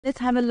Let's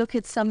have a look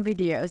at some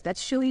videos that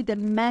show you the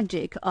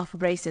magic of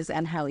braces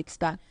and how it's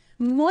done.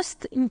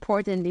 Most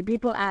importantly,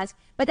 people ask,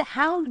 but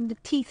how do the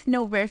teeth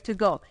know where to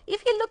go?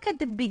 If you look at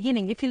the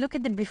beginning, if you look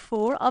at the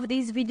before of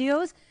these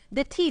videos,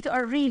 the teeth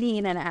are really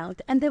in and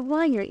out, and the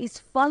wire is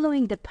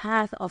following the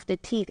path of the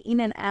teeth in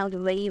and out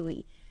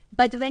wavy.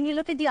 But when you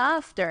look at the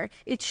after,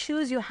 it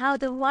shows you how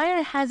the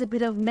wire has a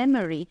bit of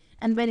memory,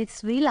 and when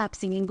it's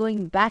relapsing and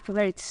going back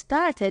where it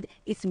started,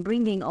 it's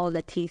bringing all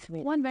the teeth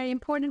with. One very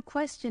important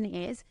question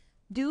is,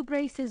 do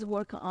braces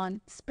work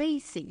on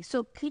spacing?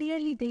 So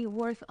clearly they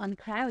work on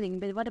crowding,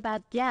 but what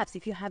about gaps?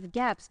 If you have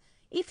gaps,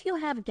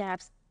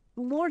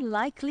 more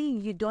likely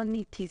you don't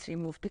need teeth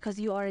removed because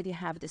you already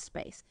have the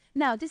space.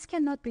 Now, this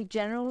cannot be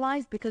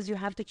generalized because you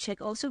have to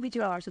check also with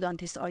your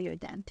orthodontist or your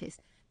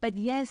dentist. But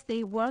yes,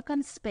 they work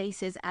on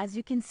spaces, as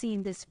you can see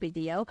in this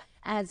video,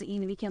 as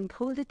in we can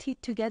pull the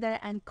teeth together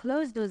and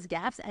close those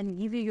gaps and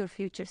give you your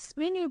future.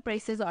 When your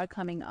braces are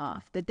coming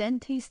off, the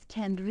dentist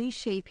can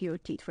reshape your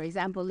teeth. For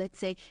example, let's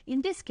say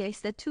in this case,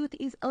 the tooth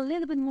is a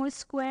little bit more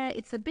square,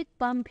 it's a bit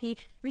bumpy.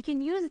 We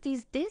can use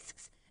these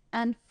discs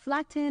and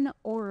flatten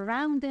or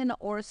round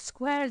or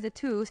square the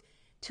tooth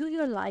to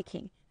your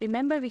liking.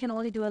 Remember, we can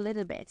only do a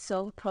little bit,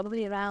 so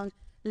probably around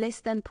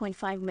less than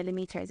 0.5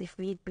 millimeters. If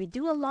we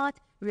do a lot,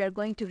 we are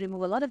going to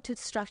remove a lot of tooth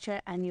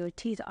structure and your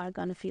teeth are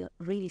going to feel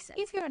really sad.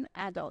 If you're an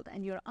adult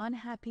and you're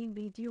unhappy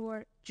with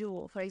your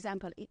jaw, for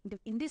example,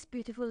 in this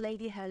beautiful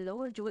lady, her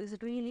lower jaw is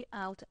really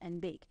out and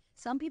big.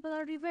 Some people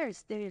are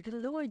reversed. Their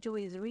lower jaw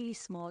is really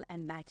small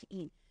and back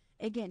in.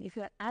 Again, if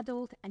you're an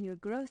adult and your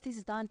growth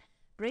is done,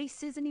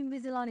 braces and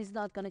Invisalign is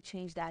not going to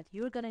change that.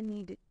 You're going to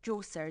need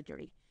jaw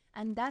surgery.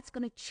 And that's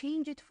going to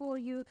change it for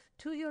you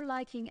to your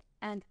liking,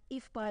 and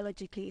if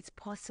biologically it's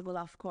possible,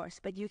 of course.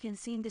 But you can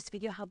see in this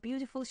video how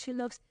beautiful she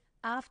looks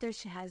after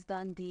she has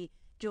done the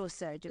jaw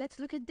surgery. Let's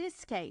look at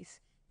this case.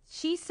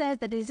 She says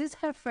that this is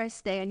her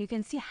first day, and you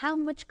can see how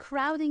much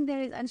crowding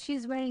there is, and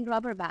she's wearing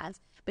rubber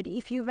bands. But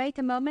if you wait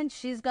a moment,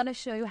 she's going to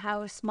show you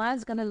how her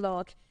smile's going to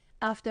look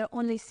after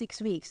only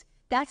 6 weeks.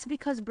 That's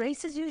because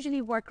braces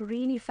usually work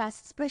really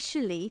fast,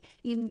 especially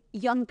in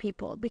young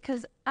people,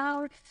 because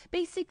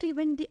basically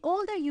when the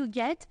older you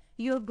get,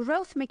 your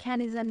growth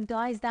mechanism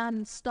dies down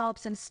and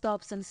stops and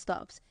stops and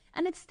stops.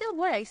 And it still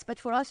works, but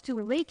for us to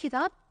wake it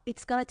up,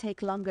 it's going to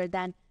take longer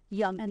than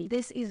young. And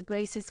this is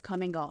braces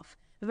coming off.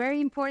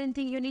 Very important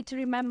thing you need to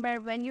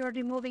remember when you're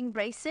removing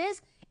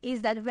braces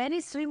is that when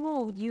it's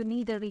removed, you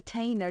need a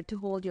retainer to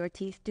hold your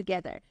teeth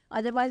together.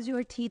 Otherwise,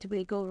 your teeth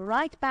will go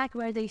right back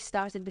where they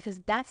started because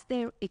that's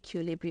their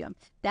equilibrium.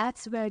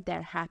 That's where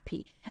they're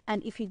happy.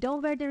 And if you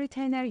don't wear the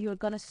retainer, you're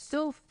going to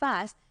so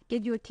fast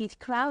get your teeth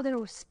crowded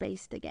or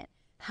spaced again.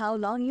 How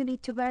long you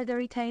need to wear the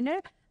retainer?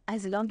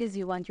 As long as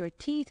you want your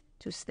teeth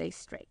to stay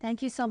straight.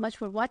 Thank you so much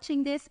for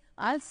watching this.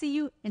 I'll see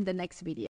you in the next video.